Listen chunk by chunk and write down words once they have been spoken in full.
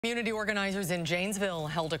Community organizers in Janesville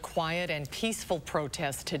held a quiet and peaceful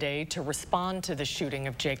protest today to respond to the shooting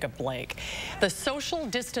of Jacob Blake. The social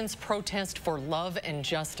distance protest for love and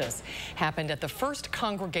justice happened at the First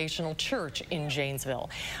Congregational Church in Janesville.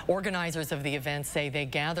 Organizers of the event say they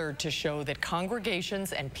gathered to show that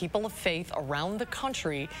congregations and people of faith around the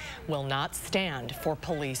country will not stand for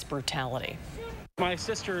police brutality. My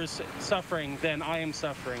sister is suffering, then I am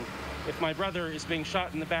suffering. If my brother is being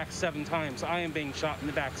shot in the back 7 times, I am being shot in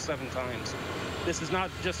the back 7 times. This is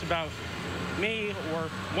not just about me or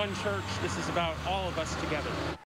one church. This is about all of us together.